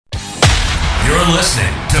You're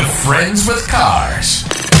listening to Friends with Cars.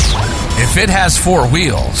 If it has four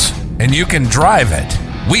wheels and you can drive it,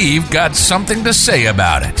 we've got something to say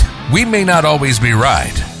about it. We may not always be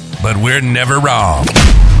right, but we're never wrong.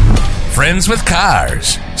 Friends with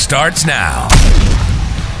Cars starts now.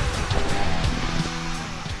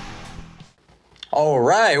 All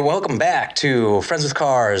right, welcome back to Friends with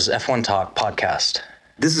Cars F1 Talk podcast.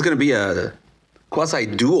 This is going to be a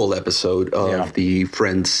quasi-dual episode of the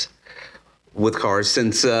Friends with Cars.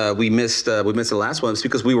 Since we missed the last one, it's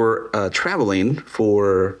because we were traveling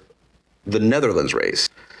for the Netherlands race,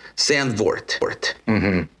 Zandvoort.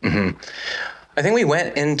 I think we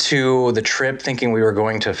went into the trip thinking we were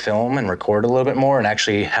going to film and record a little bit more and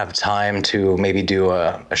actually have time to maybe do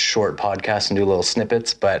a short podcast and do little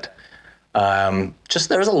snippets, but just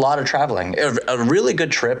there was a lot of traveling. A really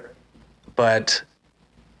good trip, but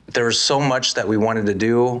there was so much that we wanted to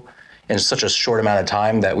do in such a short amount of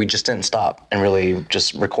time that we just didn't stop and really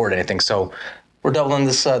just record anything. So we're doubling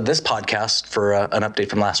this podcast for an update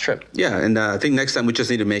from last trip. Yeah, and I think next time we just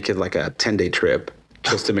need to make it like a 10-day trip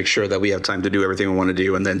just to make sure that we have time to do everything we want to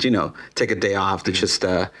do, and then, take a day off to just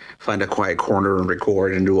find a quiet corner and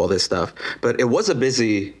record and do all this stuff. But it was a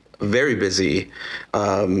very busy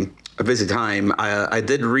time. I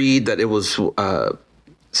did read that it was...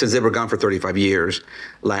 since they were gone for 35 years,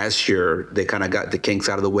 last year they kind of got the kinks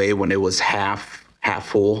out of the way when it was half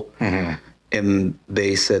full. Mm-hmm. And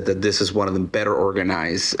they said that this is one of the better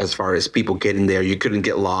organized as far as people getting there. You couldn't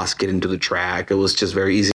get lost getting to the track. It was just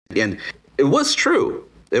very easy. And it was true.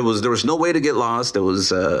 There was no way to get lost. It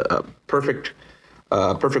was a perfect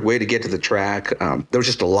way to get to the track. There was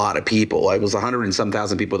just a lot of people. It was 100 and some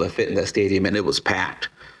thousand people that fit in that stadium, and it was packed.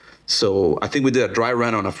 So I think we did a dry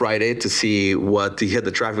run on a Friday to see what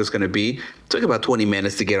the traffic was going to be. It took about 20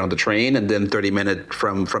 minutes to get on the train, and then 30 minutes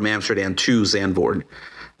from Amsterdam to Zandvoort.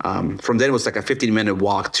 From then it was like a 15-minute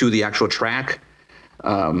walk to the actual track.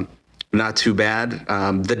 Not too bad.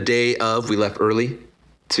 The day of, we left early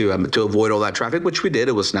to avoid all that traffic, which we did.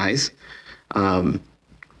 It was nice. But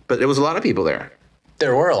there was a lot of people there.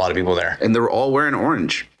 There were a lot of people there. And they were all wearing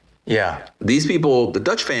orange. Yeah. These people, the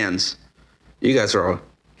Dutch fans, you guys are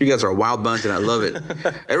a wild bunch, and I love it.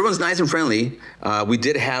 Everyone's nice and friendly. We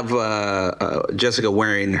did have Jessica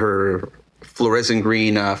wearing her fluorescent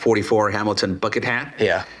green 44 Hamilton bucket hat.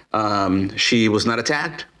 Yeah. She was not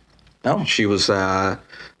attacked. No. She was not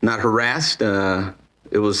harassed.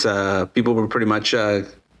 It was people were pretty much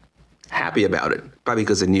happy about it, probably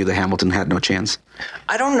because they knew that Hamilton had no chance.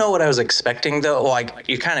 I don't know what I was expecting, though. Like,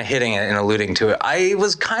 you're kind of hitting it and alluding to it. I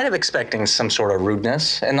was kind of expecting some sort of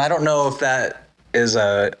rudeness, and I don't know if that is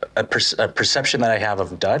a perception that I have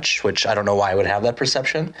of Dutch, which I don't know why I would have that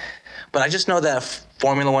perception. But I just know that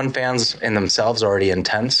Formula One fans in themselves are already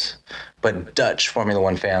intense, but Dutch Formula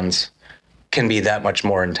One fans can be that much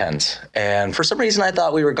more intense. And for some reason, I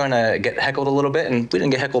thought we were going to get heckled a little bit, and we didn't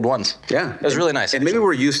get heckled once. Yeah. It was really nice. And maybe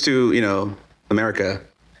we're used to, America.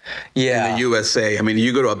 Yeah. In the USA. I mean,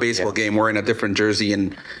 you go to a baseball game wearing a different jersey,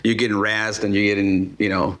 and you're getting razzed, and you're getting,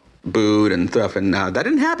 booed and stuff, and that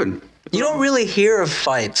didn't happen. You don't really hear of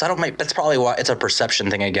fights. That's probably why it's a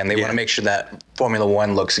perception thing again. They want to make sure that Formula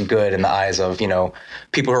One looks good in the eyes of,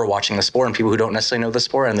 people who are watching the sport and people who don't necessarily know the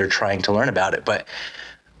sport and they're trying to learn about it. But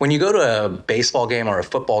when you go to a baseball game or a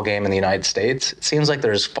football game in the United States, it seems like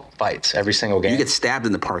there's fights every single game. You get stabbed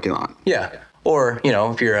in the parking lot. Yeah. Or,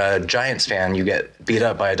 if you're a Giants fan, you get beat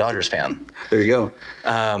up by a Dodgers fan. There you go.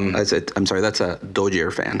 I'm sorry, that's a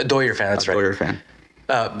Dodger fan. A Dodger fan, that's right. Dodger fan.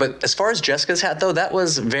 But as far as Jessica's hat, though, that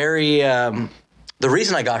was very... the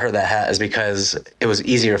reason I got her that hat is because it was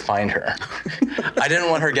easier to find her. I didn't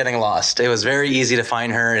want her getting lost. It was very easy to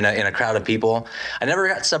find her in a crowd of people. I never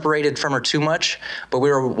got separated from her too much, but we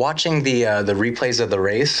were watching the replays of the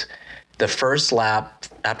race. The first lap,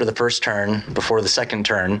 after the first turn, before the second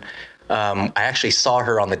turn, I actually saw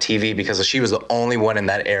her on the TV because she was the only one in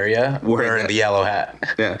that area wearing the yellow hat.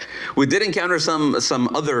 Yeah. We did encounter some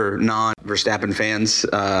other non-Verstappen fans.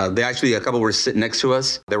 A couple were sitting next to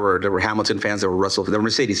us. There were Hamilton fans, there were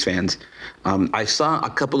Mercedes fans. I saw a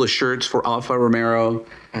couple of shirts for Alfa Romeo,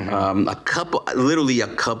 a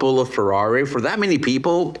couple of Ferrari. For that many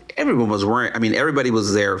people, everybody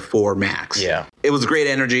was there for Max. Yeah. It was great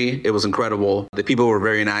energy. It was incredible. The people were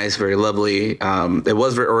very nice, very lovely. It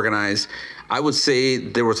was very organized. I would say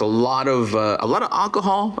there was a lot of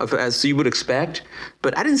alcohol, as you would expect,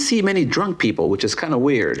 but I didn't see many drunk people, which is kind of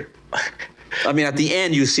weird. I mean, at the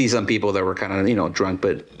end, you see some people that were kind of, drunk,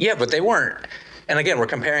 but... Yeah, but they weren't. And again, we're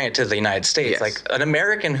comparing it to the United States. Yes. Like, an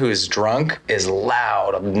American who's drunk is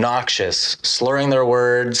loud, obnoxious, slurring their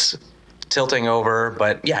words, tilting over.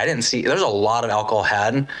 But yeah, I didn't see... There's a lot of alcohol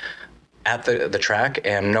had. at the track,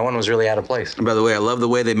 and no one was really out of place. And by the way, I love the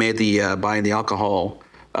way they made the buying the alcohol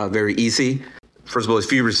very easy. First of all,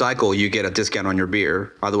 if you recycle, you get a discount on your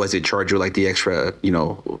beer. Otherwise, they charge you like the extra,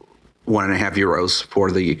 €1.50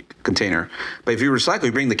 for the container. But if you recycle,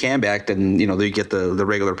 you bring the can back, then you get the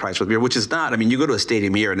regular price for the beer, which is not. I mean, you go to a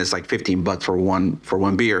stadium here and it's like $15 for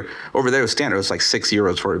one beer. Over there, standard, it's like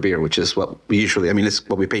 €6 for a beer, which is what we usually. I mean, it's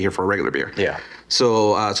what we pay here for a regular beer. Yeah.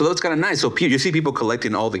 So that's kind of nice. So you see people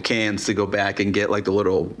collecting all the cans to go back and get like the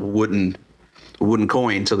little wooden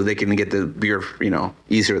coin so that they can get the beer,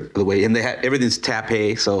 easier the way. And they had everything's tap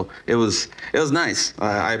pay, so it was nice.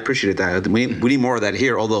 I appreciated that. We need more of that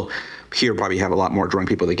here. Although here probably have a lot more drunk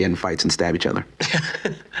people that get in fights and stab each other.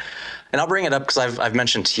 And I'll bring it up because I've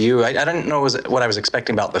mentioned to you, I didn't know what I was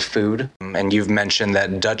expecting about the food. And you've mentioned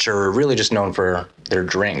that Dutch are really just known for their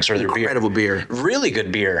drinks or their Incredible beer. Really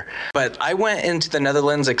good beer. But I went into the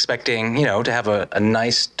Netherlands expecting, to have a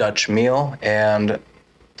nice Dutch meal. And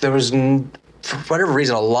there was, for whatever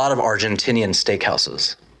reason, a lot of Argentinian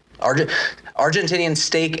steakhouses. Argentinian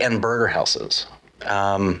steak and burger houses.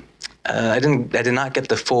 I did not get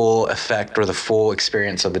the full effect or the full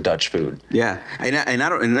experience of the Dutch food. Yeah,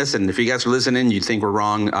 and listen, if you guys are listening, you think we're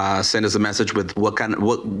wrong, send us a message with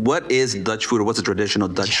what is Dutch food or what's a traditional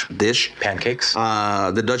Dutch dish? Pancakes.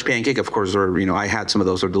 The Dutch pancake, of course, I had some of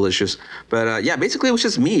those, are delicious. But basically it was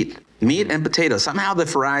just meat and potatoes. Somehow the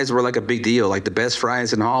fries were like a big deal, like the best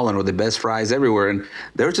fries in Holland or the best fries everywhere, and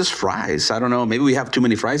they were just fries. I don't know, maybe we have too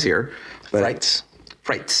many fries here. Frites.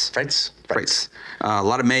 A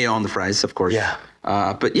lot of mayo on the fries, of course. Yeah.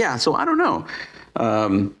 So I don't know.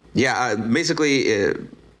 Basically,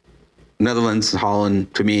 Netherlands,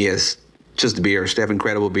 Holland, to me, is just beers. They have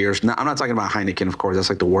incredible beers. I'm not talking about Heineken, of course. That's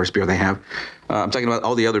like the worst beer they have. I'm talking about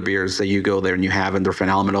all the other beers that you go there and you have, and they're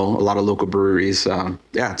phenomenal. A lot of local breweries.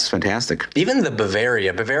 It's fantastic. Even the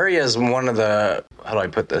Bavaria. Bavaria is one of the, how do I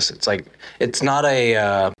put this? It's like, it's not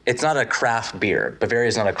a craft beer. Bavaria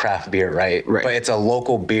is not a craft beer, right? Right. But it's a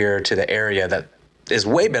local beer to the area that is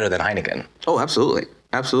way better than Heineken. Oh, absolutely.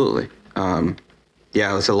 It's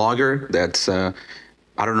a lager that's,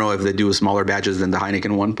 I don't know if they do smaller batches than the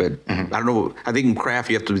Heineken one, but I don't know. I think in craft,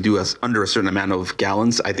 you have to do under a certain amount of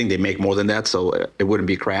gallons. I think they make more than that, so it wouldn't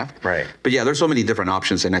be craft. Right. But yeah, there's so many different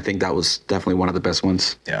options, and I think that was definitely one of the best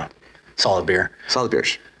ones. Yeah. Solid beer. Solid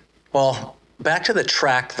beers. Well, back to the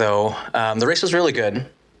track, though. The race was really good.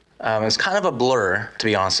 It was kind of a blur, to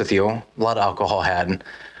be honest with you. A lot of alcohol had.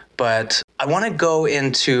 But I want to go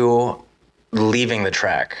into leaving the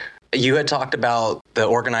track. You had talked about the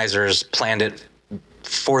organizers planned it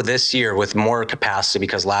for this year with more capacity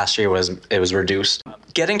because last year it was reduced.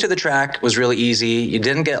 Getting to the track was really easy. You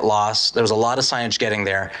didn't get lost. There was a lot of signage getting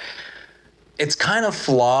there. It's kind of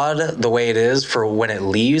flawed the way it is for when it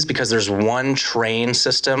leaves because there's one train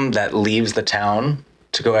system that leaves the town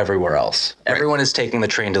to go everywhere else. Right. Everyone is taking the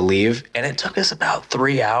train to leave, and it took us about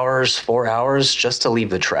 3 hours, 4 hours just to leave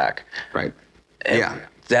the track. Right. And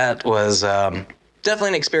that was definitely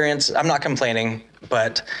an experience. I'm not complaining,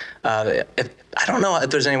 but I don't know if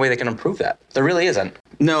there's any way they can improve that. There really isn't.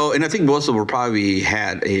 No, and I think most of them probably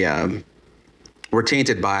were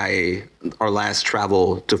tainted by our last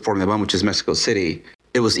travel to Formula One, which is Mexico City.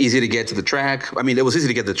 It was easy to get to the track. I mean, it was easy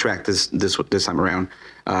to get to the track this time around.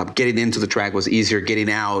 Getting into the track was easier.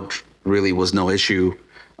 Getting out really was no issue.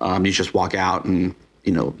 You just walk out and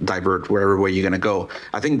divert wherever way you're going to go.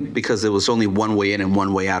 I think because there was only one way in and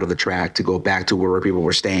one way out of the track to go back to where people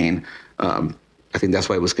were staying. I think that's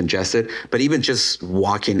why it was congested. But even just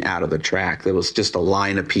walking out of the track, there was just a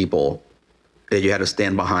line of people that you had to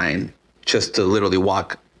stand behind just to literally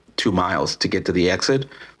walk 2 miles to get to the exit.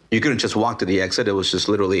 You couldn't just walk to the exit. It was just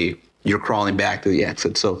literally you're crawling back to the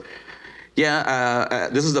exit. So,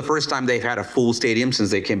 this is the first time they've had a full stadium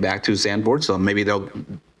since they came back to Zandvoort. So maybe they'll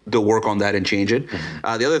work on that and change it.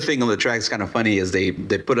 Mm-hmm. The other thing on the track is kind of funny is they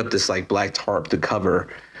put up this like black tarp to cover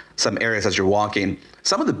some areas as you're walking.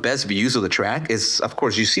 Some of the best views of the track is, of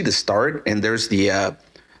course, you see the start and there's the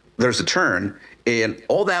turn. And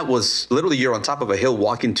all that was literally you're on top of a hill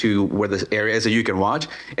walking to where the area is that you can watch.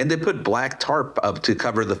 And they put black tarp up to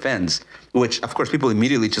cover the fence, which, of course, people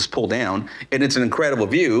immediately just pull down. And it's an incredible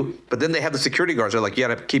view. But then they have the security guards. They're like, you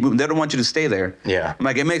got to keep moving. They don't want you to stay there. Yeah. I'm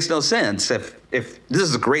like, it makes no sense. If this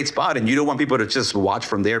is a great spot and you don't want people to just watch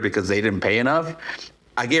from there because they didn't pay enough,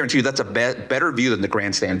 I guarantee you that's a better view than the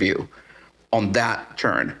grandstand view on that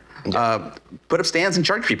turn. Yeah. Put up stands and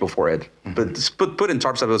charge people for it. Mm-hmm. But put in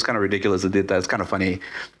tarps up, it was kind of ridiculous. It did that. It's kind of funny.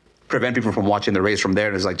 Prevent people from watching the race from there.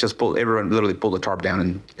 And it's like everyone literally pulled the tarp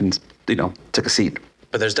down and took a seat.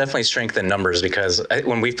 But there's definitely strength in numbers because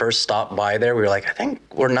when we first stopped by there, we were like, I think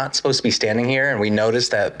we're not supposed to be standing here. And we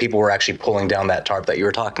noticed that people were actually pulling down that tarp that you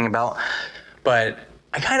were talking about. But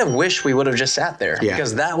I kind of wish we would have just sat there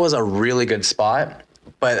because that was a really good spot.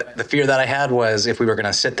 But the fear that I had was if we were going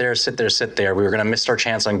to sit there, we were going to miss our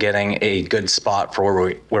chance on getting a good spot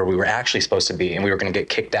for where we were actually supposed to be, and we were going to get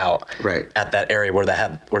kicked out at that area where they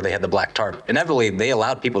had the black tarp. Inevitably, they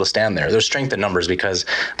allowed people to stand there. There's strength in numbers because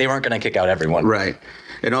they weren't going to kick out everyone. Right.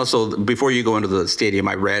 And also, before you go into the stadium,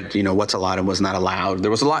 I read, what's allowed and what's not allowed.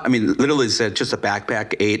 There was a lot. I mean, literally said just a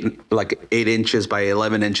backpack, 8 inches by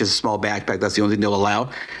 11 inches, small backpack. That's the only thing they'll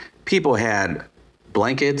allow. People had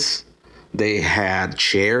blankets. They had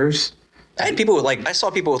chairs. I had people I saw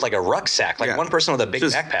people with a rucksack, one person with a big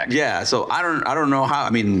backpack. Yeah, so I don't know how.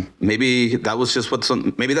 I mean, maybe that was just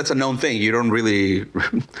maybe that's a known thing. You don't really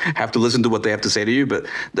have to listen to what they have to say to you, but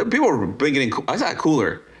the people were bringing in. I saw a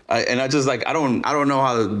cooler, and I just I don't know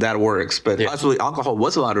how that works. But absolutely, alcohol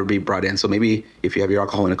was allowed to be brought in. So maybe if you have your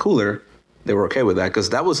alcohol in a cooler, they were okay with that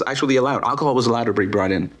because that was actually allowed. Alcohol was allowed to be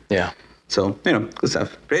brought in. Yeah. So, good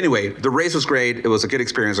stuff. But anyway, the race was great. It was a good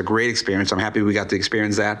experience, a great experience. I'm happy we got to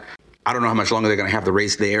experience that. I don't know how much longer they're going to have the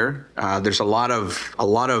race there. There's a lot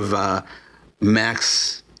of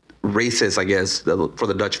max races, I guess, for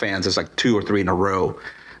the Dutch fans. There's 2 or 3 in a row.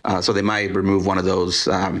 So they might remove one of those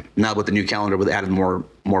now with the new calendar, with added more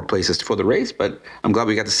places for the race. But I'm glad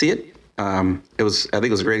we got to see it. I think it was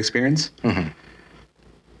a great experience. Mm-hmm.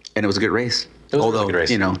 And it was a good race. Although, a good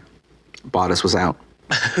race. Bottas was out.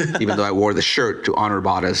 Even though I wore the shirt to honor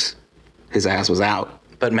Bottas, his ass was out.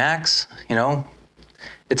 But Max,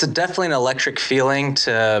 it's definitely an electric feeling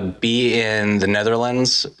to be in the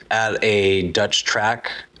Netherlands at a Dutch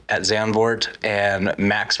track at Zandvoort and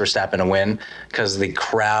Max Verstappen to win because the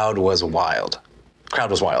crowd was wild.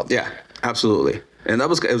 Yeah, absolutely. And it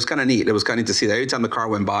was kind of neat. It was kind of neat to see that. Every time the car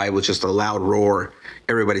went by, it was just a loud roar.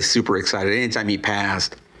 Everybody's super excited. Anytime he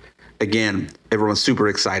passed, again, everyone's super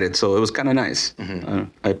excited. So it was kind of nice. Mm-hmm.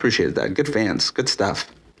 I appreciated that. Good fans. Good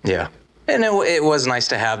stuff. Yeah. And it was nice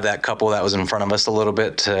to have that couple that was in front of us a little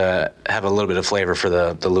bit to have a little bit of flavor for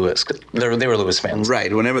the Lewis. They were Lewis fans.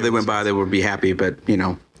 Right. Whenever they went by, they would be happy, but,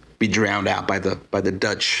 be drowned out by the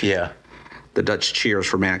Dutch. Yeah. The Dutch cheers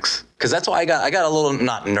for Max. Because that's why I got a little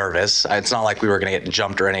not nervous. It's not like we were going to get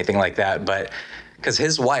jumped or anything like that, but because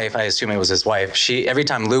his wife, I assume it was his wife, every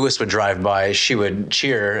time Lewis would drive by, she would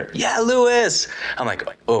cheer, "Yeah, Lewis!" I'm like,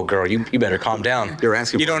 "Oh, girl, you better calm down. You're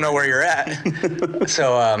asking. You don't know where you're at."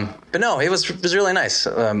 So, but no, it was really nice.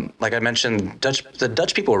 Like I mentioned, the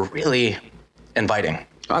Dutch people were really inviting.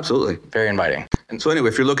 Absolutely, very inviting. And so anyway,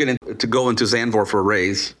 if you're looking to go into Zandvoort for a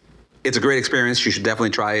race, it's a great experience. You should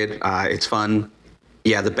definitely try it. It's fun.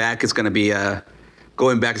 Yeah, the back is going to be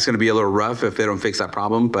going back is going to be a little rough if they don't fix that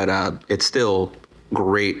problem, but it's still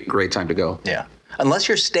great time to go. Yeah, unless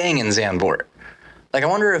you're staying in Zandvoort. I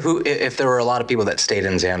wonder if there were a lot of people that stayed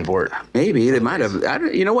in Zandvoort. Maybe they might have.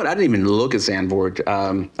 You know what? I didn't even look at Zandvoort.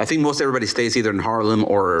 I think most everybody stays either in Haarlem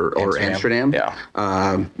or Amsterdam. Yeah.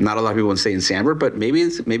 Not a lot of people want to stay in Zandvoort, but maybe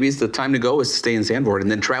it's the time to go is to stay in Zandvoort and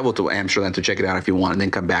then travel to Amsterdam to check it out if you want, and then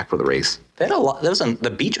come back for the race. They had a lot.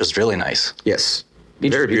 The beach was really nice. Yes,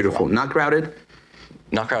 very beautiful. Not crowded.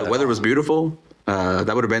 Not crowded. The weather was beautiful.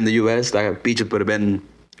 That would have been the U.S. That beach would have been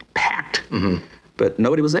packed, but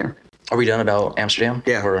nobody was there. Are we done about Amsterdam?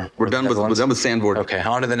 Yeah, we're done with Zandvoort. Okay,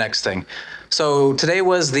 on to the next thing. So today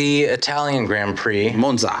was the Italian Grand Prix.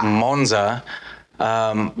 Monza.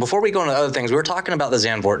 Before we go into other things, we were talking about the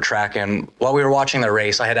Zandvoort track, and while we were watching the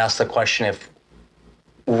race, I had asked the question if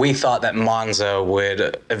we thought that Monza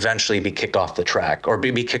would eventually be kicked off the track or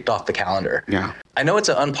be kicked off the calendar. Yeah. I know it's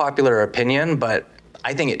an unpopular opinion, but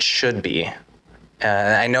I think it should be.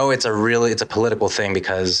 I know it's a political thing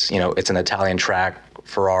because, it's an Italian track,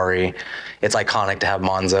 Ferrari. It's iconic to have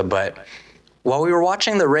Monza. But while we were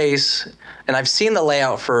watching the race, and I've seen the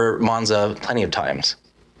layout for Monza plenty of times,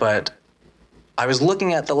 but I was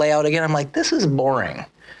looking at the layout again. I'm like, this is boring.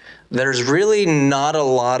 There's really not a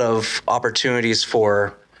lot of opportunities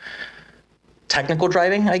for technical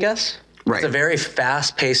driving, I guess. Right. It's a very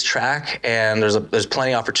fast-paced track, and there's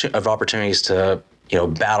plenty of opportunities to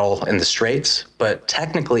battle in the straights, but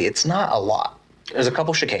technically it's not a lot. There's a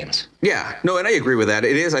couple chicanes. Yeah, no, and I agree with that.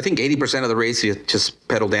 It is, I think 80% of the race, you just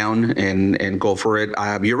pedal down and go for it.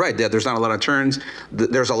 You're right, there's not a lot of turns.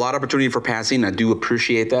 There's a lot of opportunity for passing. I do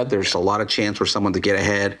appreciate that. There's a lot of chance for someone to get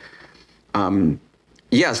ahead.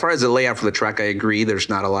 Yeah, as far as the layout for the track, I agree. There's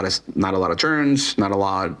not a lot of turns, not a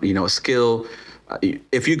lot, skill.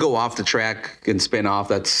 If you go off the track and spin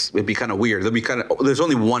off, it'd be kind of weird. There's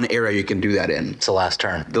only one area you can do that in. It's the last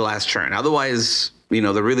turn. The last turn. Otherwise,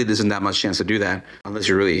 there really isn't that much chance to do that unless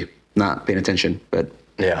you're really not paying attention. But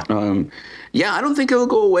Yeah. I don't think it'll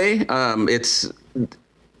go away.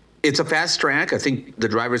 It's a fast track. I think the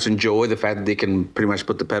drivers enjoy the fact that they can pretty much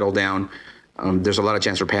put the pedal down. There's a lot of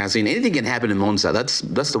chance for passing. Anything can happen in Monza. That's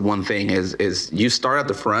the one thing is you start at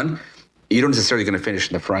the front, you're not necessarily going to finish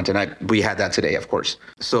in the front. And we had that today, of course.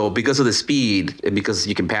 So because of the speed and because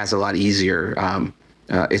you can pass a lot easier,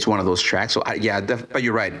 it's one of those tracks. So but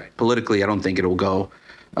you're right. Politically, I don't think it'll go.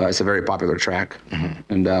 It's a very popular track,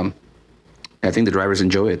 and I think the drivers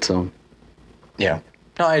enjoy it. So Yeah.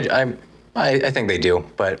 No, I think they do,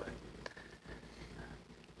 but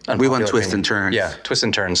we want unpopular twists opinion. and turns. Yeah, twists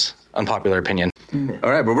and turns. Unpopular opinion.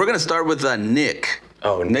 All right, but we're going to start with Nick.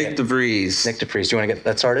 Oh, Nick DeVries. Nick DeVries. Do you want to get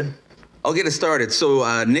that started? I'll get it started.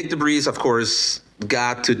 So Nick DeVries, of course,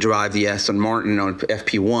 got to drive the Aston Martin on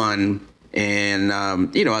FP1, and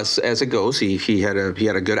as it goes, he had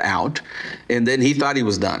a good out, and then he thought he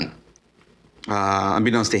was done.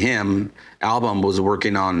 Unbeknownst to him, Albon was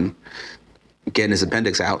working on getting his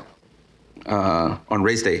appendix out on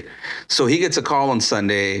race day, so he gets a call on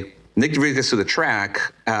Sunday. Nick DeVries gets to the track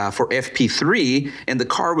for FP3, and the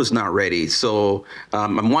car was not ready. So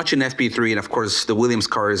I'm watching FP3, and of course, the Williams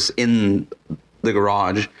car is in the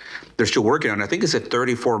garage. They're still working on it. I think it's at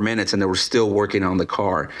 34 minutes, and they were still working on the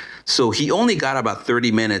car. So he only got about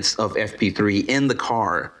 30 minutes of FP3 in the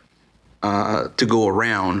car to go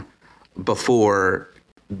around before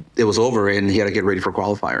it was over, and he had to get ready for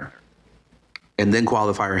qualifier. And then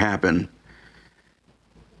qualifier happened,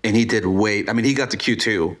 and he did he got to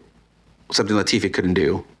Q2. Something Latifi couldn't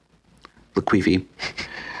do. Latifi.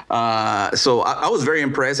 So I was very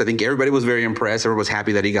impressed. I think everybody was very impressed. Everyone was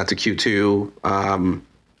happy that he got to Q2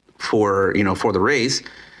 for the race.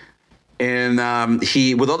 And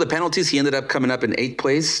he, with all the penalties, he ended up coming up in 8th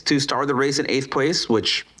place to start the race in 8th place,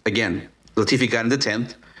 which, again, Latifi got into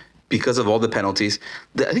 10th because of all the penalties.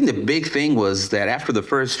 I think the big thing was that after the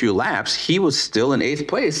first few laps, he was still in 8th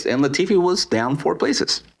place, and Latifi was down 4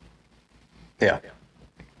 places. Yeah.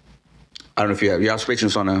 I don't know if you have your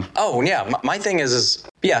observations on a... Oh, yeah. My thing is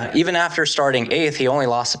even after starting 8th, he only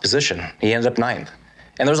lost a position. He ended up 9th.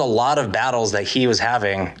 And there's a lot of battles that he was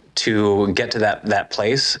having to get to that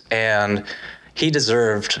place. And he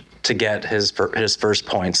deserved to get his first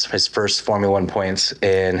points, his first Formula One points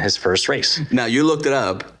in his first race. Now, you looked it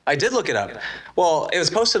up. I did look it up. Well, it was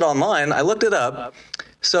posted online. I looked it up.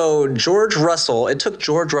 So George Russell, it took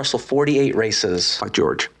George Russell 48 races. Fuck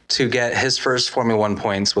George. To get his first Formula One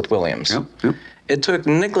points with Williams. Yep. It took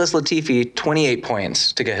Nicholas Latifi 28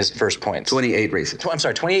 points to get his first points. 28 races.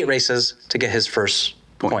 28 races to get his first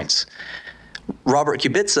points. Robert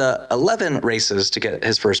Kubica, 11 races to get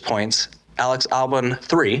his first points. Alex Albon,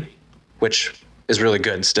 3, which is really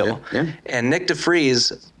good still. Yeah. And Nick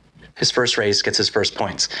DeVries, his first race, gets his first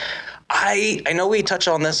points. I know we touch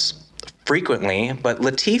on this frequently, but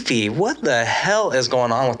Latifi, what the hell is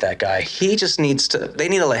going on with that guy? He just they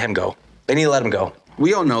need to let him go. They need to let him go.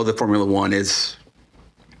 We all know that Formula One is,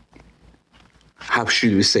 how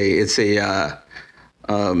should we say, it's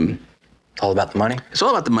All about the money. It's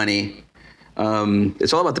all about the money.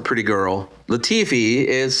 It's all about the pretty girl. Latifi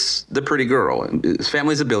is the pretty girl. His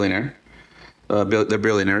family's a billionaire. They're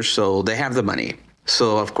billionaires, so they have the money.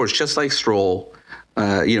 So, of course, just like Stroll,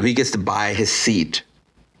 he gets to buy his seat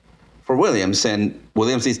for Williams, and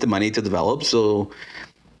Williams needs the money to develop. So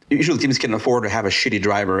usually teams can afford to have a shitty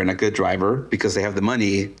driver and a good driver because they have the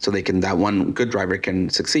money, so that one good driver can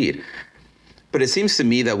succeed. But it seems to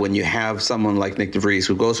me that when you have someone like Nick DeVries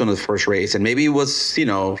who goes on his first race, and maybe it was,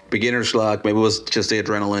 beginner's luck, maybe it was just the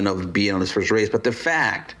adrenaline of being on his first race, but the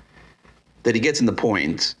fact that he gets in the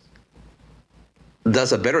points,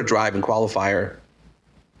 does a better drive in qualifier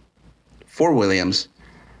for Williams,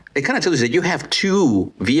 it kind of tells you that you have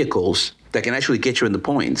 2 vehicles that can actually get you in the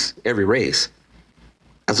points every race,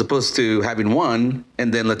 as opposed to having one,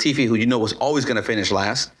 and then Latifi, who was always going to finish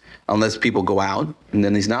last, unless people go out, and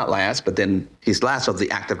then he's not last, but then he's last of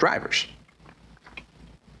the active drivers.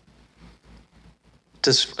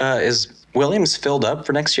 Is Williams filled up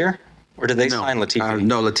for next year? Or did they sign Latifi?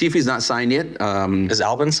 No, Latifi's not signed yet. Is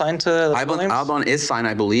Albon signed to Williams? Albon is signed,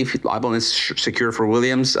 I believe. Albon is secure for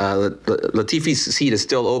Williams. Latifi's seat is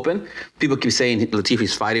still open. People keep saying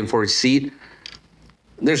Latifi's fighting for his seat.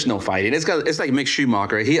 There's no fighting. It's like Mick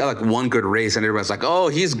Schumacher. He had like one good race, and everybody's like, "Oh,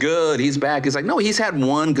 he's good. He's back." It's like, no, he's had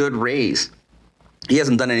one good race. He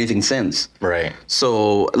hasn't done anything since. Right.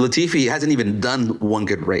 So Latifi hasn't even done one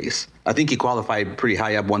good race. I think he qualified pretty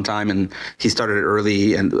high up one time, and he started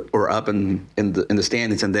early or up in the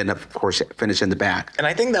standings, and then of course finished in the back. And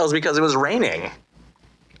I think that was because it was raining.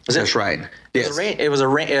 That's right. Yes. It was a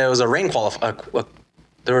rain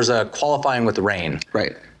there was a qualifying with rain.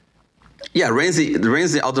 Right. Yeah, rain's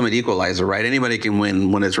the ultimate equalizer, right? Anybody can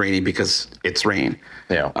win when it's raining because it's rain.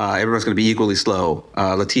 Yeah. Everyone's going to be equally slow.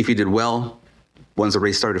 Latifi did well. Once the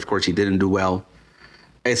race started, of course, he didn't do well.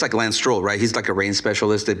 It's like Lance Stroll, right? He's like a rain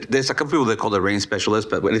specialist. There's a couple people that call it a rain specialist,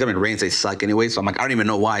 but anytime it rains, they suck anyway. So I'm like, I don't even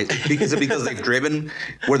know why. Because they've driven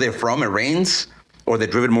where they're from, it rains, or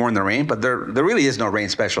they've driven more in the rain. But there really is no rain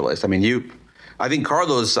specialist. I mean, I think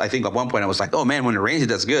Carlos, at one point I was like, oh man, when it rains, he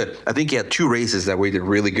does good. I think he had 2 races that we did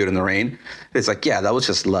really good in the rain. It's like, yeah, that was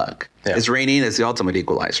just luck. Yeah. It's raining. It's the ultimate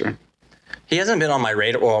equalizer. He hasn't been on my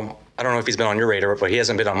radar. Well, I don't know if he's been on your radar, but he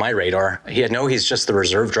hasn't been on my radar. He's just the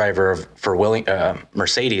reserve driver for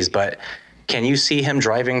Mercedes, but can you see him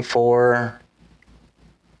driving for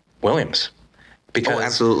Williams?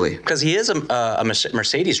 Absolutely. Because he is a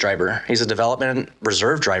Mercedes driver. He's a development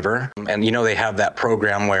reserve driver. And, they have that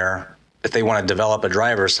program where if they want to develop a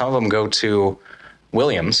driver, some of them go to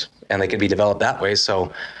Williams and they can be developed that way.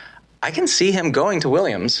 So I can see him going to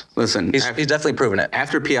Williams. Listen, he's definitely proven it.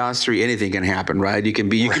 After Piastri, anything can happen, right? You can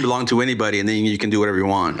belong to anybody, and then you can do whatever you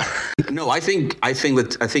want. No, I think he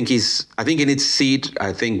needs a seat.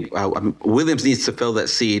 I think Williams needs to fill that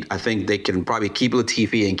seat. I think they can probably keep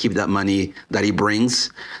Latifi and keep that money that he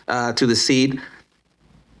brings to the seat.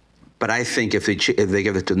 But I think if they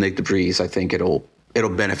give it to Nick de Vries, I think it'll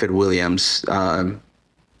benefit Williams.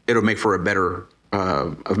 It'll make for a better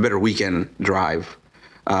weekend drive.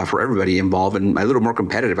 For everybody involved and a little more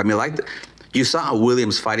competitive. I mean, you saw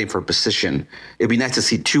Williams fighting for position. It'd be nice to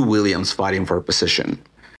see 2 Williams fighting for a position,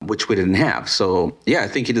 which we didn't have. So, yeah, I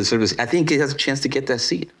think he deserves. I think he has a chance to get that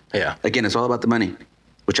seat. Yeah. Again, it's all about the money,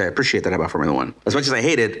 which I appreciate that about Formula One. As much as I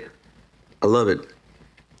hate it, I love it.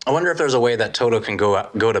 I wonder if there's a way that Toto can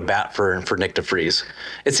go to bat for Nick de Vries.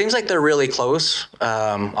 It seems like they're really close.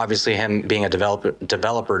 Obviously, him being a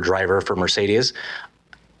developer driver for Mercedes.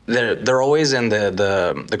 They're always in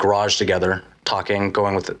the garage together, talking,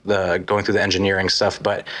 going through the engineering stuff.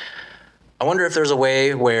 But I wonder if there's a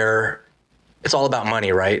way where it's all about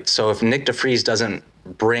money, right? So if Nick de Vries doesn't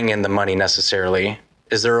bring in the money necessarily,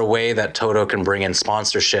 is there a way that Toto can bring in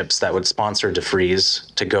sponsorships that would sponsor de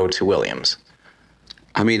Vries to go to Williams?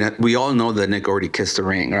 I mean, we all know that Nick already kissed the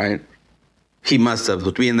ring, right? He must have,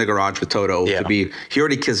 to be in the garage with Toto. Yeah. He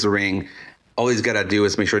already kissed the ring. All he's got to do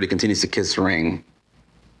is make sure he continues to kiss the ring.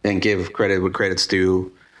 And give credit where credit's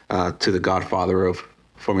due to the godfather of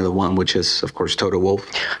Formula One, which is, of course, Toto Wolff.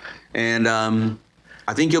 And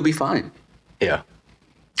I think you'll be fine. Yeah.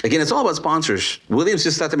 Again, it's all about sponsors. Williams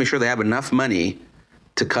just have to make sure they have enough money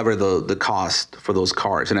to cover the cost for those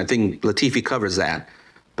cars. And I think Latifi covers that.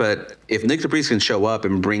 But if Nick de Vries can show up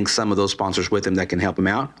and bring some of those sponsors with him that can help him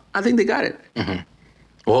out, I think they got it. Mm-hmm.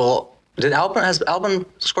 Well, has Albon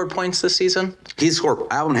scored points this season?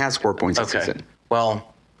 Albon has scored points this season. Well,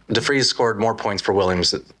 de Vries scored more points for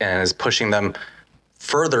Williams and is pushing them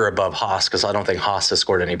further above Haas because I don't think Haas has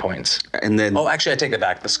scored any points. And then, actually, I take it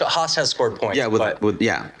back. Haas has scored points. Yeah,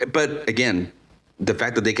 but again, the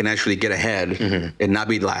fact that they can actually get ahead and not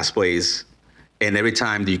be last place, and every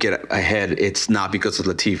time you get ahead, it's not because of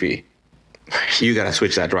Latifi. You got to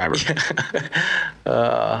switch that driver.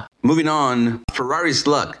 Moving on, Ferrari's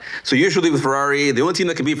luck. So usually with Ferrari, the only team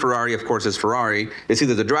that can beat Ferrari, of course, is Ferrari. It's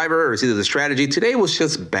either the driver or it's either the strategy. Today was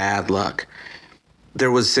just bad luck.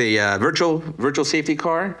 There was a virtual safety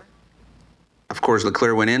car. Of course,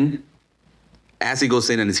 Leclerc went in. As he goes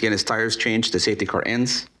in and he's getting his tires changed, the safety car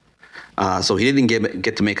ends. So he didn't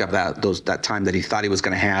get to make up that time that he thought he was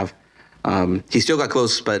going to have. He still got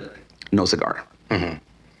close, but no cigar. Mm-hmm.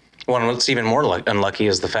 Well, what's even more unlucky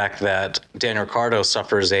is the fact that Daniel Ricciardo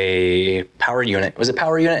suffers a power unit. Was it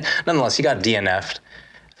power unit? Nonetheless, he got DNF'd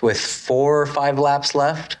with 4 or 5 laps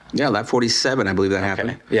left. Yeah, lap 47, I believe that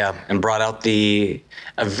happened. Yeah, and brought out a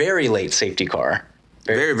very late safety car.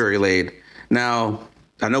 Very, very late. Now,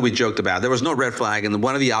 I know we joked about it. There was no red flag, and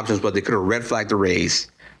one of the options was they could have red flagged the race,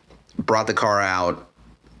 brought the car out,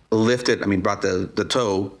 brought the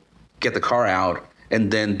tow, get the car out,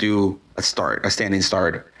 and then do a standing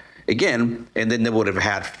start. Again, and then they would have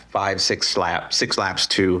had 6 laps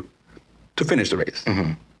to finish the race.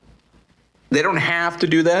 Mm-hmm. They don't have to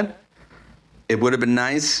do that. It would have been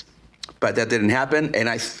nice, but that didn't happen. And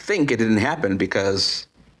I think it didn't happen because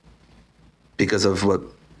of what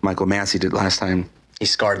Michael Massey did last time. He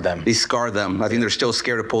scarred them. I think they're still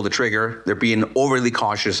scared to pull the trigger. They're being overly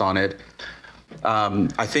cautious on it.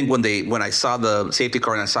 I think when I saw the safety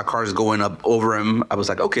car and I saw cars going up over him, I was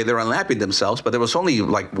like, okay, they're unlapping themselves, but there was only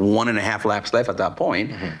like 1.5 laps left at that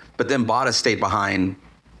point. Mm-hmm. But then Bottas stayed behind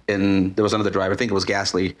and there was another driver, I think it was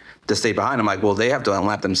Gasly, that stayed behind. I'm like, well, they have to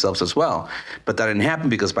unlap themselves as well. But that didn't happen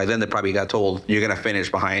because by then they probably got told, you're going to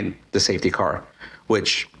finish behind the safety car,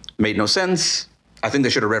 which made no sense. I think they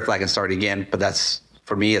should have red flagged and started again, but that's,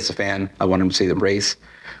 for me as a fan, I want them to see them race.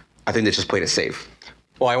 I think they just played it safe.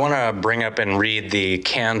 Well, I want to bring up and read the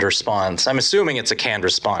canned response. I'm assuming it's a canned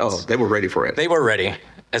response. Oh, they were ready for it. They were ready.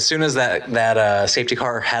 As soon as that safety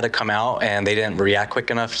car had to come out and they didn't react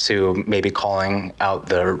quick enough to maybe calling out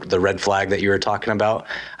the red flag that you were talking about,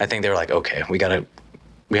 I think they were like, okay,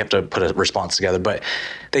 we have to put a response together. But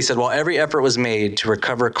they said, while every effort was made to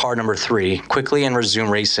recover car number 3 quickly and resume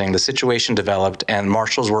racing, the situation developed and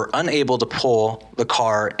marshals were unable to pull the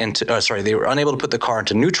car into, they were unable to put the car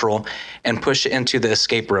into neutral and push it into the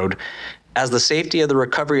escape road. As the safety of the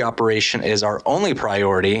recovery operation is our only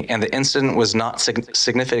priority and the incident was not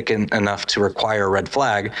significant enough to require a red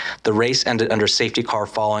flag, the race ended under safety car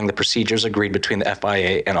following the procedures agreed between the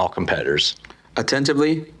FIA and all competitors.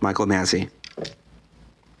 Attentively, Michael Massey.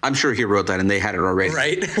 I'm sure he wrote that and they had it already.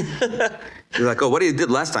 Right? You're like, oh, what he did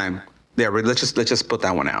last time? Yeah, let's just put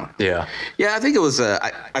that one out. Yeah. Yeah, I think it was.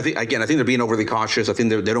 I think they're being overly cautious. I think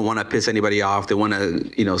they don't want to piss anybody off. They want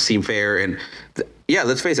to, seem fair. And yeah,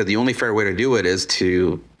 let's face it. The only fair way to do it is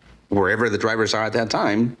to wherever the drivers are at that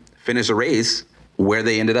time, finish a race where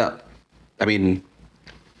they ended up. I mean,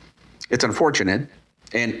 it's unfortunate.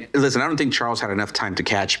 And listen, I don't think Charles had enough time to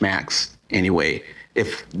catch Max anyway.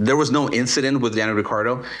 If there was no incident with Daniel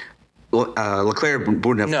Ricciardo, Leclerc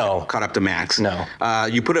wouldn't have caught up to Max. No.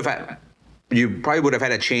 You probably would have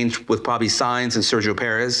had a change with probably Sainz and Sergio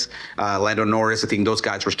Perez, Lando Norris. I think those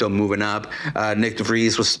guys were still moving up. Nick de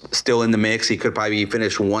Vries was still in the mix. He could probably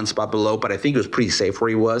finish one spot below, but I think it was pretty safe where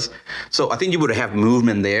he was. So I think you would have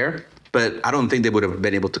movement there, but I don't think they would have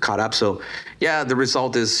been able to caught up. So yeah, the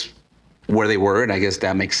result is where they were, and I guess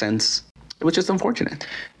that makes sense. It was just unfortunate.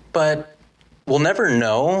 But we'll never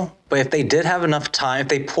know. But if they did have enough time, if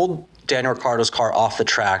they pulled Daniel Ricciardo's car off the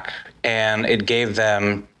track and it gave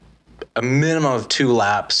them a minimum of 2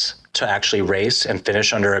 laps to actually race and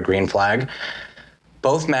finish under a green flag,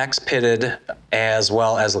 both Max pitted as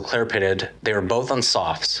well as Leclerc pitted. They were both on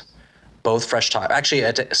softs, both fresh tires.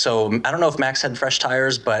 Actually, so I don't know if Max had fresh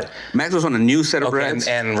tires, but Max was on a new set of reds.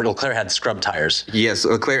 And Leclerc had scrub tires. Yes,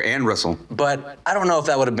 Leclerc and Russell. But I don't know if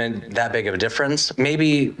that would have been that big of a difference.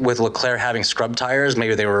 Maybe with Leclerc having scrub tires,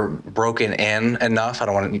 maybe they were broken in enough.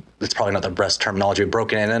 It's probably not the best terminology,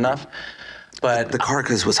 broken in enough. But the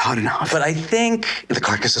carcass was hot enough. But I think the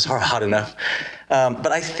carcass is hot enough.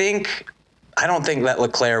 But I don't think that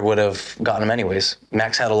Leclerc would have gotten him anyways.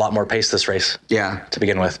 Max had a lot more pace this race. Yeah. To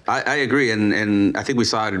begin with. I agree. And I think we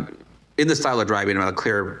saw it in the style of driving.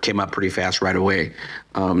 Leclerc came up pretty fast right away.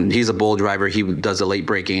 He's a bold driver. He does the late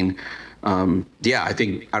braking. I don't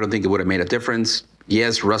think it would have made a difference.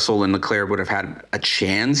 Yes, Russell and Leclerc would have had a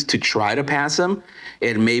chance to try to pass him.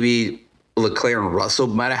 And maybe Leclerc and Russell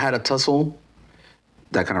might have had a tussle.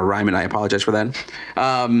 That kind of rhyme, and I apologize for that.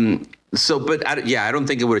 I don't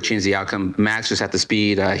think it would have changed the outcome. Max just had the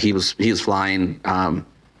speed. He was flying.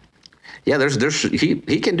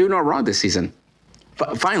 He can do no wrong this season.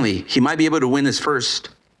 Finally, he might be able to win his first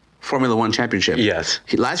Formula One championship. Yes.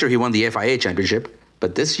 Last year he won the FIA championship,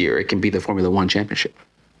 but this year it can be the Formula One championship.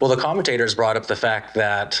 Well, the commentators brought up the fact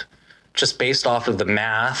that just based off of the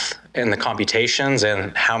math and the computations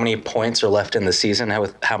and how many points are left in the season,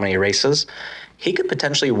 with how many races, he could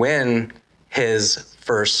potentially win his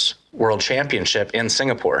first world championship in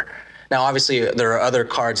Singapore. Now, obviously, there are other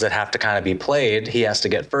cards that have to kind of be played. He has to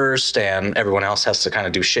get first, and everyone else has to kind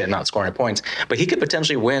of do shit, not scoring points. But he could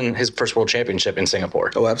potentially win his first world championship in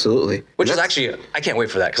Singapore. Oh, absolutely. Which is actually, I can't wait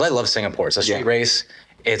for that because I love Singapore. It's a street race.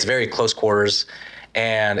 It's very close quarters.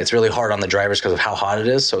 And it's really hard on the drivers because of how hot it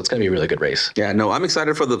is. So it's going to be a really good race. Yeah, no, I'm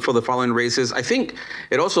excited for the following races. I think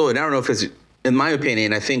it also, and I don't know if it's, in my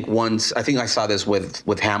opinion, I think I saw this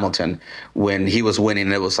with Hamilton when he was winning,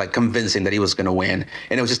 and it was like convincing that he was going to win.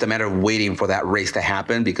 And it was just a matter of waiting for that race to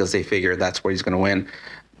happen because they figured that's where he's going to win.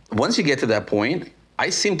 Once you get to that point, I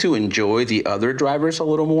seem to enjoy the other drivers a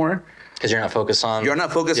little more. Because you're not focused on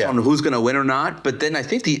who's going to win or not. But then I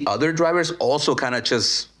think the other drivers also kind of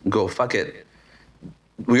just go, fuck it.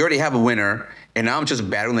 We already have a winner, and now I'm just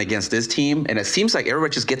battling against this team. And it seems like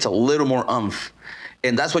everybody just gets a little more oomph.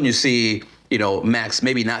 And that's when you see, Max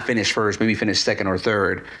maybe not finish first, maybe finish second or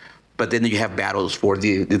third. But then you have battles for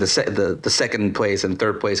the second place and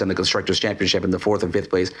third place in the Constructors' Championship and the fourth and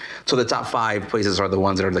fifth place. So the top 5 places are the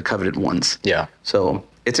ones that are the coveted ones. Yeah. So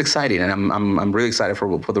it's exciting, and I'm really excited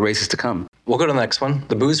for the races to come. We'll go to the next one.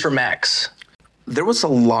 The booze for Max. There was a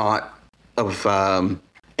lot of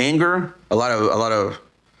anger, a lot of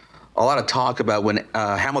a lot of talk about when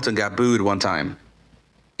Hamilton got booed one time.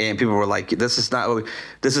 And people were like, this is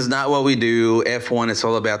not what we do. F1 is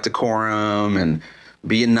all about decorum and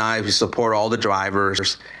being nice. We support all the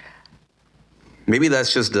drivers. Maybe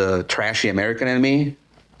that's just the trashy American in me.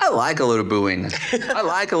 I like a little booing. I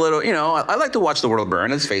like a little, I like to watch the world burn.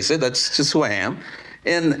 Let's face it. That's just who I am.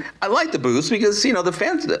 And I like the boos because, the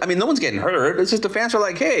fans, no one's getting hurt. It's just the fans are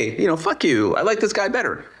like, hey, fuck you. I like this guy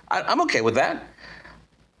better. I'm okay with that.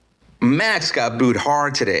 Max got booed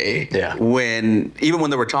hard today. Yeah. When they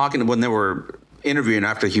were interviewing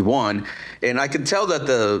after he won, and I could tell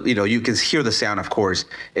that you can hear the sound, of course,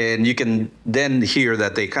 and you can then hear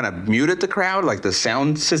that they kind of muted the crowd, like the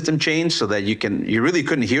sound system changed so that you really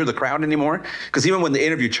couldn't hear the crowd anymore. Because even when they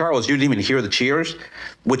interviewed Charles, you didn't even hear the cheers,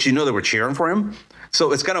 which they were cheering for him.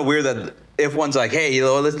 So it's kind of weird that if one's like, hey,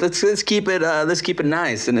 let's keep it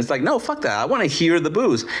nice, and it's like, no, fuck that. I want to hear the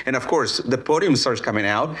boos. And of course, the podium starts coming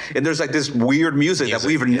out, and there's like this weird music that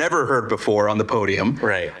we've never heard before on the podium,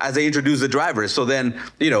 right? As they introduce the drivers. So then,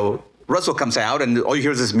 Russell comes out, and all you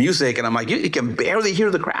hear is this music, and I'm like, you can barely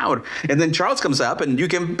hear the crowd. And then Charles comes up, and you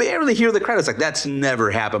can barely hear the crowd. It's like, that's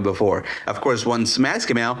never happened before. Of course, once Max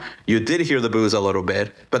came out, you did hear the boos a little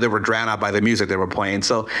bit, but they were drowned out by the music they were playing.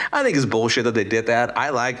 So I think it's bullshit that they did that. I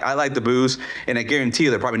like the boos, and I guarantee you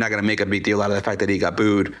they're probably not going to make a big deal out of the fact that he got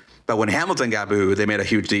booed. But when Hamilton got booed, they made a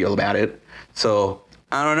huge deal about it. So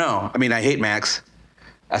I don't know. I hate Max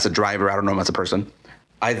as a driver. I don't know him as a person.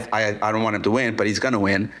 I don't want him to win, but he's going to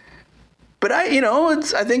win. But I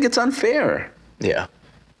think it's unfair. Yeah.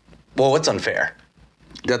 Well, what's unfair?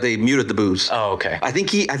 That they muted the boos. Oh, okay. I think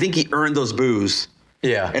he earned those boos.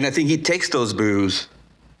 Yeah. And I think he takes those boos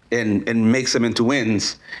and makes them into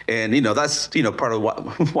wins. And that's part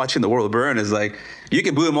of watching the world burn is like, you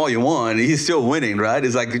can boo him all you want, he's still winning, right?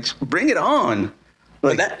 It's like, bring it on.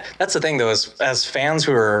 Like, but that's the thing though, is as fans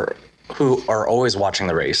who are always watching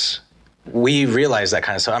the race, we realize that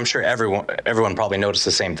kind of stuff. I'm sure everyone probably noticed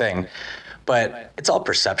the same thing. But it's all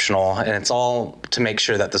perceptional, and it's all to make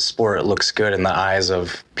sure that the sport looks good in the eyes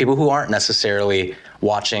of people who aren't necessarily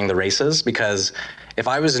watching the races. Because if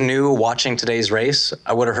I was new watching today's race,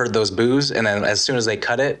 I would have heard those boos, and then as soon as they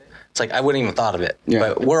cut it, it's like I wouldn't even thought of it. Yeah.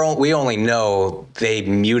 But we only know they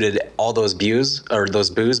muted all those boos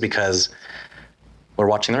because we're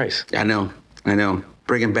watching the race. I know.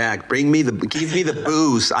 Bring him back. Give me the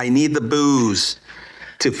booze. I need the booze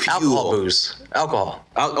to fuel. Alcohol booze. Alcohol.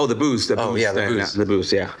 The booze. The booze. Yeah, the booze. The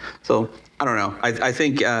booze, yeah. So, I don't know. I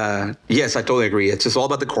think, yes, I totally agree. It's just all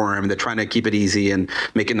about the quorum. They're trying to keep it easy and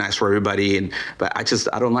make it nice for everybody. But I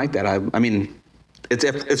don't like that.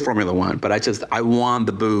 It's Formula One, but I want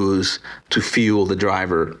the booze to fuel the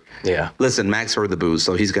driver. Yeah. Listen, Max heard the booze,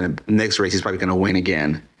 so next race, he's probably going to win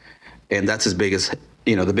again. And that's his biggest,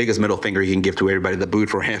 the biggest middle finger he can give to everybody that booed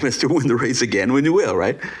for him is to win the race again when you will,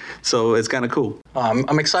 right? So it's kind of cool.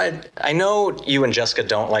 I'm excited. I know you and Jessica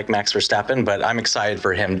don't like Max Verstappen, but I'm excited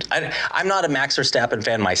for him. I'm not a Max Verstappen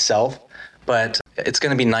fan myself, but it's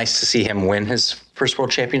going to be nice to see him win his first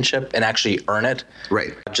world championship and actually earn it.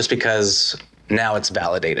 Right. Just because now it's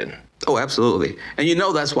validated. Oh, absolutely. And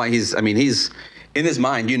that's why he's in his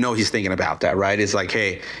mind, he's thinking about that, right? It's like,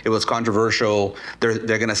 hey, it was controversial. They're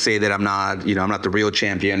going to say that I'm not the real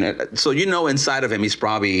champion. So, inside of him, he's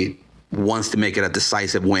probably wants to make it a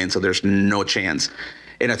decisive win. So there's no chance.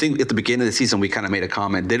 And I think at the beginning of the season, we kind of made a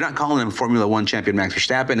comment. They're not calling him Formula One champion Max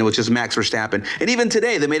Verstappen. It was just Max Verstappen. And even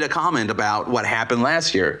today, they made a comment about what happened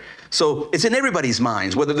last year. So it's in everybody's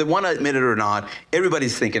minds, whether they want to admit it or not.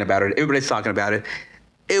 Everybody's thinking about it. Everybody's talking about it.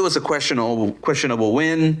 It was a questionable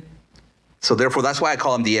win. So therefore, that's why I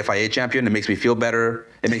call him the FIA champion. It makes me feel better.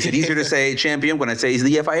 It makes it easier to say champion when I say he's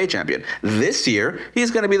the FIA champion. This year, he's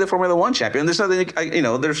going to be the Formula One champion. There's nothing,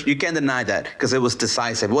 you can't deny that because it was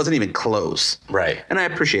decisive. It wasn't even close. Right. And I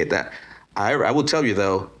appreciate that. I will tell you,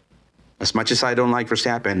 though, as much as I don't like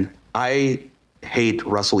Verstappen, I hate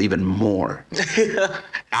Russell even more.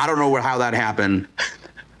 I don't know how that happened.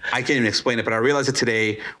 I can't even explain it, but I realized it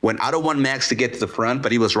today when I don't want Max to get to the front,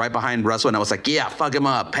 but he was right behind Russell, and I was like, yeah, fuck him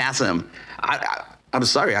up, pass him. I'm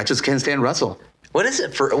sorry, I just can't stand Russell. What is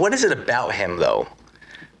it about him, though?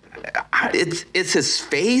 It's his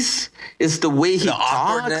face. It's the way he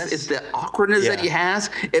talks. It's the awkwardness that he has.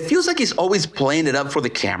 It feels like he's always playing it up for the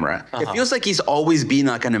camera. It feels like he's always being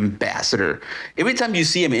like an ambassador. Every time you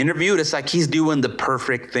see him interviewed, it's like he's doing the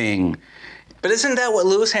perfect thing. But isn't that what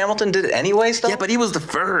Lewis Hamilton did anyways, though? Yeah, but he was the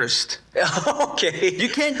first. Okay. You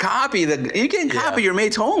can't copy your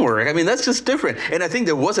mate's homework. I mean, that's just different. And I think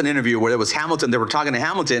there was an interview where it was Hamilton. They were talking to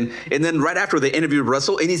Hamilton, and then right after they interviewed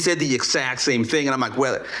Russell, and he said the exact same thing. And I'm like,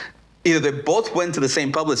 well, either they both went to the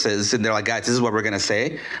same publicist and they're like, guys, this is what we're going to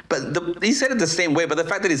say. But he said it the same way. But the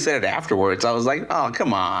fact that he said it afterwards, I was like, oh,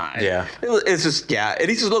 come on. Yeah. It's just, yeah. And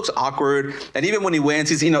he just looks awkward. And even when he wins,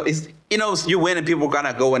 he's, you win and people kind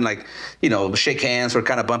of go and like, shake hands or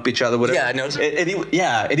kind of bump each other. Whatever. Yeah, I noticed.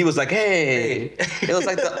 And he was like, hey. It was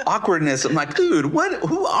like the awkwardness. I'm like, dude,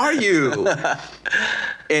 who are you?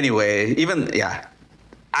 Anyway,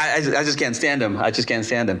 I just can't stand him. I just can't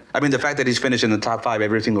stand him. I mean, the fact that he's finished in the top 5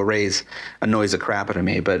 every single race annoys the crap out of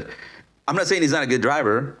me. But I'm not saying he's not a good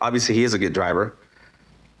driver. Obviously, he is a good driver.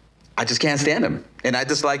 I just can't stand him. And I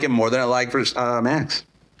dislike him more than I like Max.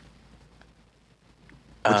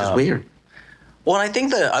 Which is weird. Well, I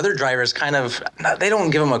think the other drivers kind of, they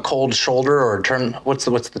don't give him a cold shoulder or turn, what's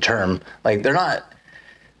the term? Like, they're not...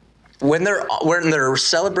 When they're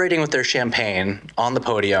celebrating with their champagne on the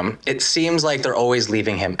podium, it seems like they're always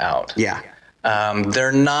leaving him out. Yeah.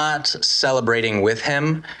 They're not celebrating with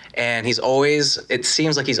him, and it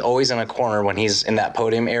seems like he's always in a corner when he's in that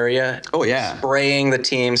podium area. Oh, yeah. Spraying the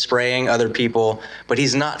team, spraying other people, but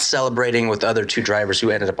he's not celebrating with the other 2 drivers who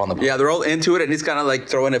ended up on the podium. Yeah, they're all into it, and he's kind of like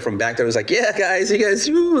throwing it from back there. He's like, yeah, guys, this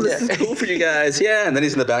is cool for you guys. Yeah, and then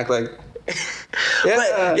he's in the back like...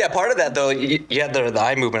 Yeah. But part of that though, you had the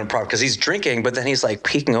eye movement problem because he's drinking, but then he's like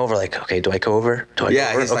peeking over, like, okay, do I go over? Do I go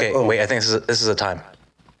over? He's okay, like, oh. wait, I think this is a time.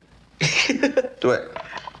 Do it?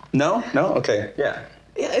 No, okay, yeah.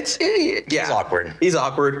 It's He's awkward. He's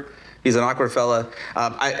awkward. He's an awkward fella.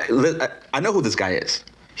 I know who this guy is.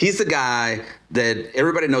 He's the guy that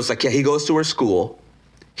everybody knows. Like, yeah, he goes to our school.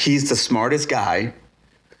 He's the smartest guy.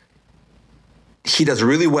 He does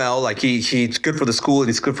really well. Like he's good for the school and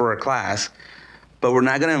he's good for our class, but we're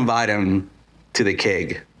not gonna invite him to the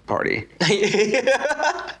keg party.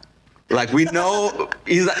 Like we know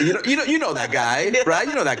he's like, you know that guy, right?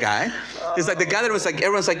 You know that guy. It's like the guy that was like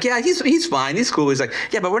everyone's like, yeah, he's fine, he's cool. He's like,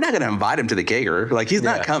 yeah, but we're not gonna invite him to the kegger. Like he's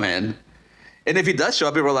not coming. And if he does show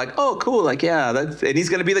up, people are like, oh, cool. Like yeah, and he's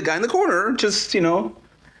gonna be the guy in the corner, just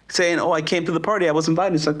saying, oh, I came to the party, I was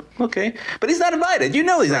invited. It's like, okay. But he's not invited. You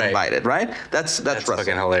know he's not invited, right? That's Russell.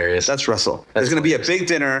 Fucking hilarious. That's Russell. There's going to be a big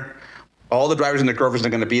dinner. All the drivers and their girlfriends are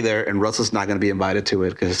going to be there, and Russell's not going to be invited to it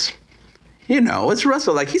because, it's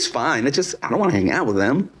Russell. Like, he's fine. It's just, I don't want to hang out with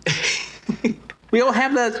him. We all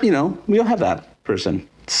have that, we all have that person.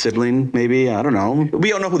 Sibling, maybe. I don't know.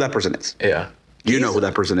 We all know who that person is. Yeah. You know who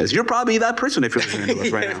that person is. You're probably that person if you're listening to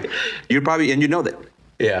us right now. You're probably, and you know that.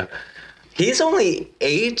 Yeah. He's only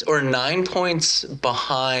 8 or 9 points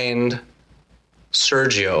behind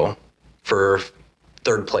Sergio for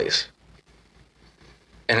 3rd place.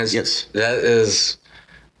 And that's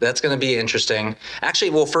going to be interesting.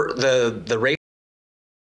 Actually, well, for the race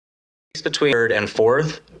between 3rd and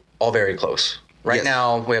 4th, all very close. Right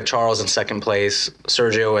now, we have Charles in 2nd place,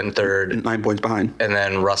 Sergio in 3rd. 9 points behind. And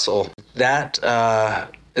then Russell. That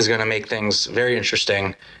is going to make things very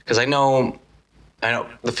interesting because I know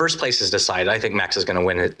the 1st place is decided. I think Max is going to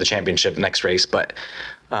win the championship next race, but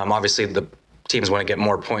obviously the teams want to get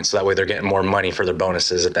more points so that way they're getting more money for their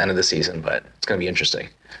bonuses at the end of the season, but it's going to be interesting.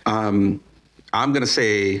 I'm going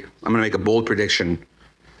to make a bold prediction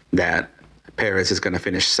that Perez is going to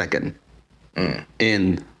finish 2nd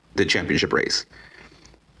in the championship race.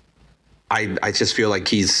 I just feel like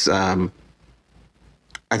he's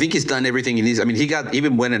I think he's done everything he needs. I mean, he got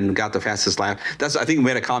the fastest lap. I think we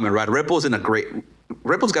made a comment, right? Red Bull's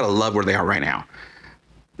got to love where they are right now.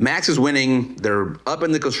 Max is winning. They're up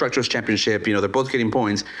in the Constructors' Championship. They're both getting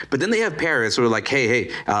points. But then they have Perez, who are like, hey,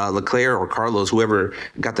 Leclerc or Carlos, whoever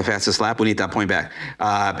got the fastest lap, we need that point back.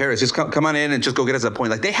 Perez, just come on in and just go get us that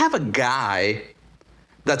point. Like, they have a guy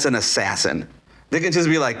that's an assassin. They can just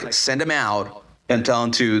be like, send him out and tell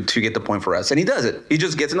him to get the point for us. And he does it. He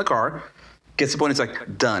just gets in the car, gets the point, it's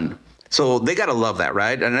like, done. So they got to love that,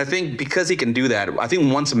 right? And I think because he can do that, I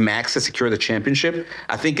think once Max has secured the championship,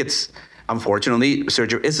 I think unfortunately,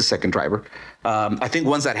 Sergio is the 2nd driver. I think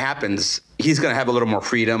once that happens, he's going to have a little more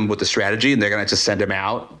freedom with the strategy, and they're going to just send him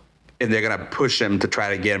out, and they're going to push him to try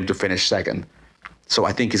to get him to finish 2nd. So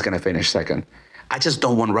I think he's going to finish 2nd. I just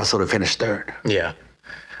don't want Russell to finish 3rd. Yeah.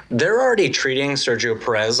 They're already treating Sergio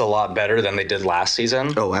Perez a lot better than they did last season.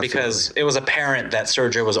 Oh, absolutely. Because it was apparent that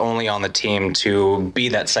Sergio was only on the team to be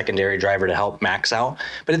that secondary driver to help Max out.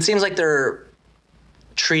 But it seems like they're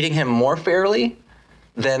treating him more fairly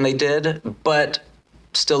than they did, but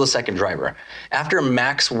still the 2nd driver. After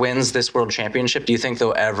Max wins this world championship, do you think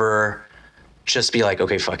they'll ever just be like,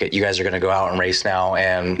 okay, fuck it, you guys are going to go out and race now,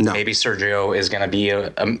 and maybe Sergio is going to be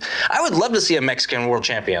I would love to see a Mexican world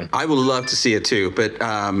champion. I would love to see it too, but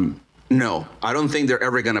No, I don't think they're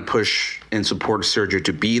ever going to push and support Sergio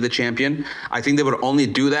to be the champion. I think they would only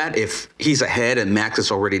do that if he's ahead and Max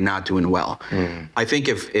is already not doing well. I think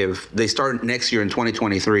if they start next year in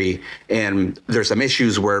 2023 and there's some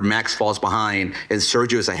issues where Max falls behind and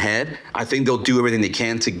Sergio is ahead, I think they'll do everything they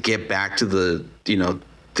can to get back to the,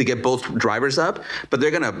 to get both drivers up, but they're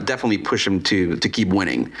gonna definitely push him to keep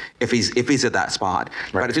winning if he's at that spot.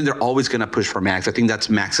 Right. But I think they're always gonna push for Max. I think that's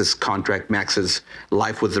Max's contract, Max's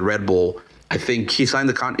life with the Red Bull. I think he signed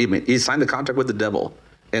the contract with the devil,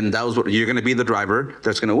 and that was what you're gonna be the driver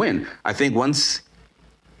that's gonna win. I think Max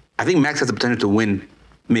has the potential to win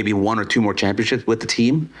maybe one or two more championships with the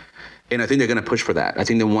team. And I think they're going to push for that. I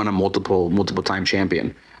think they want a multiple time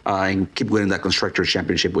champion and keep winning that constructors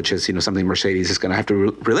championship, which is something Mercedes is going to have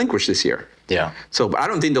to relinquish this year. Yeah. So, but I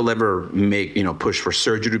don't think they'll ever push for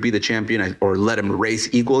Sergio to be the champion or let him race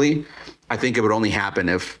equally. I think it would only happen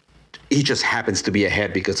if he just happens to be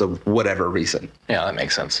ahead because of whatever reason. Yeah, that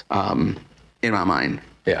makes sense. In my mind.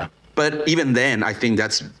 Yeah. But even then, I think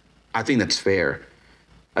that's fair.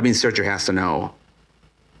 I mean, Sergio has to know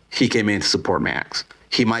he came in to support Max.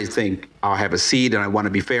 He might think, I'll have a seat and I want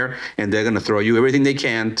to be fair, and they're going to throw you everything they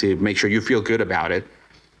can to make sure you feel good about it.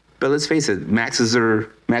 But let's face it, Max is their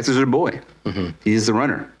boy. Mm-hmm. He's the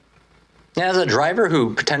runner. Yeah, as a driver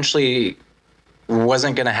who potentially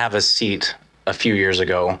wasn't going to have a seat a few years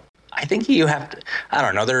ago, I think you have to, I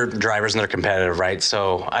don't know, they're drivers and they're competitive, right?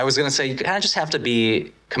 So I was going to say you kind of just have to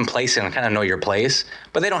be complacent and kind of know your place,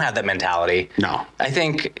 but they don't have that mentality. No. I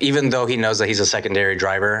think even though he knows that he's a secondary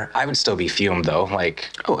driver, I would still be fumed though.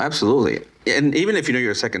 Oh, absolutely. And even if you know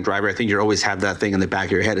you're a second driver, I think you always have that thing in the back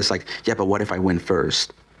of your head. It's like, yeah, but what if I win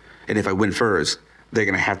first? And if I win first, they're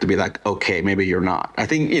going to have to be like, okay, maybe you're not. I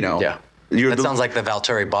think, Yeah. That sounds like the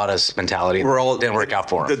Valtteri Bottas mentality. Didn't work out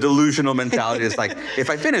for him. The delusional mentality is like, if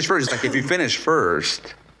I finish first, it's like, if you finish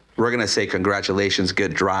first, we're going to say, congratulations,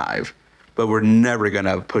 good drive. But we're never going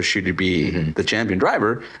to push you to be the champion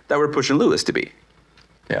driver that we're pushing Lewis to be.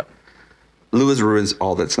 Yeah. Lewis ruins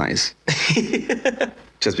all that's nice.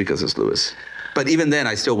 Just because it's Lewis. But even then,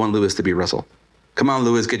 I still want Lewis to be Russell. Come on,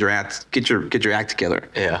 Lewis, get your act together.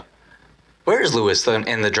 Yeah. Where is Lewis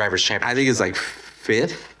in the drivers' championship? I think it's like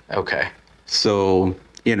 5th. Okay. So,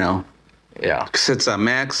 Yeah. It's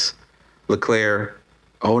Max, Leclerc.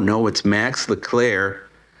 Oh, no, it's Max, Leclerc,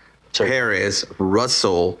 Perez,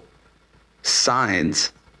 Russell,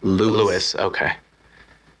 Sainz, Lewis. Okay.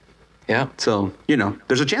 Yeah. So,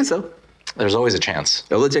 there's a chance, though. There's always a chance.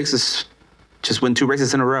 All it takes is just win 2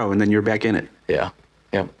 races in a row, and then you're back in it. Yeah.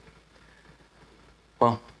 Yep.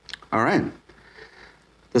 Well. All right.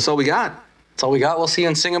 That's all we got. That's all we got. We'll see you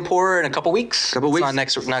in Singapore in a couple weeks. Couple weeks. Not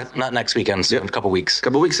next weekend. So in a couple weeks.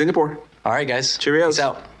 Singapore. All right, guys. Cheerios. Peace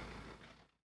out.